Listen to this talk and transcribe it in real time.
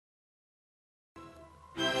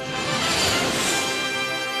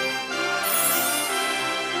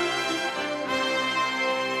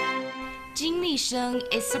JinliSheng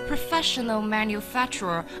is a professional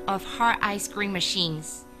manufacturer of hard ice cream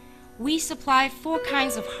machines. We supply 4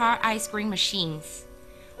 kinds of hard ice cream machines.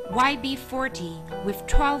 YB40 with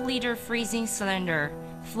 12-liter freezing cylinder,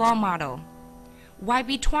 floor model.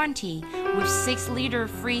 YB20 with 6-liter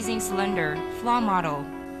freezing cylinder, floor model.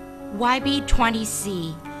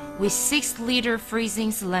 YB20C with 6-liter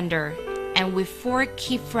freezing cylinder and with 4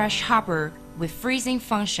 keep fresh hopper with freezing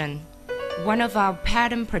function, one of our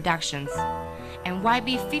patent productions. And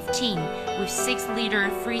YB15 with 6-liter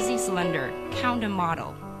freezing cylinder, counter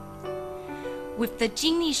model. With the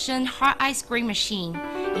JinliSheng hard ice cream machine,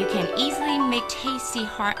 you can easily make tasty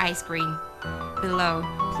hard ice cream. Below,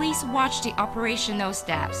 please watch the operational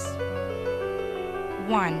steps.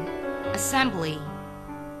 1. Assembly.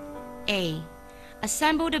 A.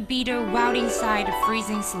 Assemble the beater while inside the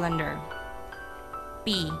freezing cylinder.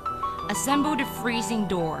 B. Assemble the freezing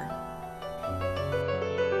door.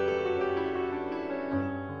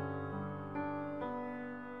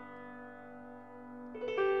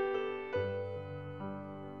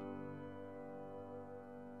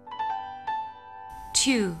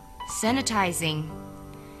 Two. Sanitizing.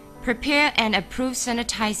 Prepare an approved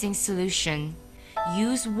sanitizing solution.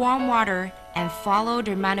 Use warm water and follow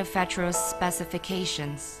the manufacturer's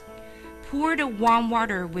specifications. Pour the warm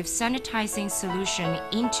water with sanitizing solution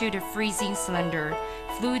into the freezing cylinder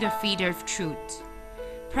through the feeder chute.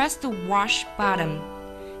 Press the wash button.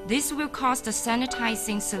 This will cause the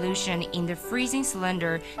sanitizing solution in the freezing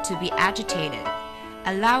cylinder to be agitated.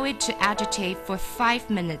 Allow it to agitate for 5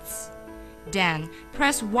 minutes. Then,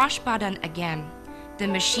 press wash button again. The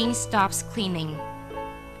machine stops cleaning.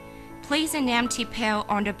 Place an empty pail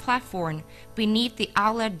on the platform beneath the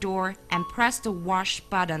outlet door and press the wash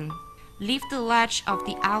button. Lift the latch of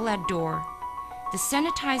the outlet door. The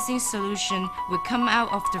sanitizing solution will come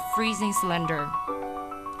out of the freezing cylinder.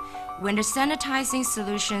 When the sanitizing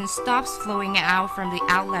solution stops flowing out from the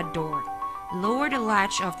outlet door, lower the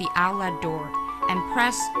latch of the outlet door and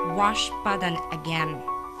press wash button again.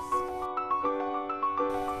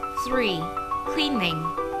 3. Cleaning.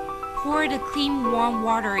 Pour the clean warm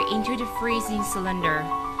water into the freezing cylinder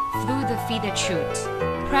through the feeder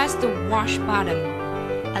chute. Press the wash button.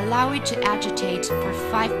 Allow it to agitate for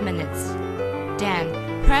 5 minutes.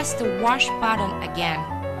 Then, press the wash button again.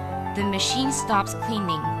 The machine stops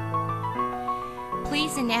cleaning.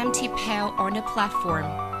 Place an empty pail on the platform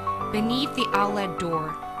beneath the outlet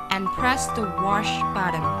door and press the wash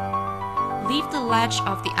button. Lift the latch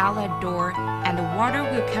of the outlet door and the water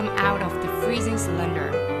will come out of the freezing cylinder.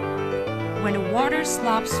 When the water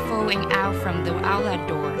stops flowing out from the outlet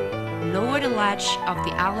door, lower the latch of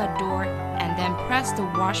the outlet door and then press the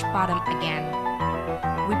wash button again.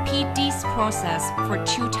 Repeat this process for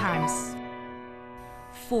 2 times.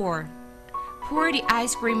 4. Pour the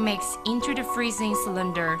ice cream mix into the freezing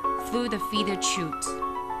cylinder through the feeder chute.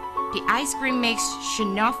 The ice cream mix should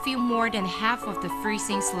not fill more than half of the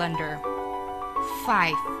freezing cylinder.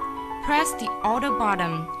 5. Press the auto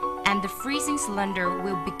button and the freezing cylinder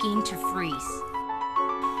will begin to freeze.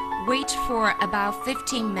 Wait for about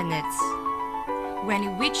 15 minutes. When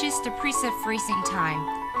it reaches the preset freezing time,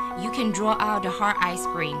 you can draw out the hard ice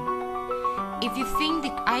cream. If you think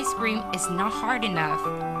the ice cream is not hard enough,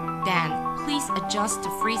 then please adjust the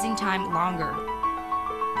freezing time longer.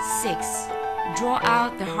 6. Draw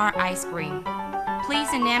out the hard ice cream.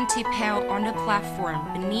 Place an empty pail on the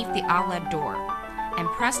platform beneath the outlet door and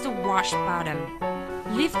press the wash button.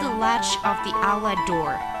 Lift the latch of the outlet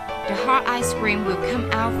door. The hard ice cream will come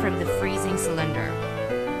out from the freezing cylinder.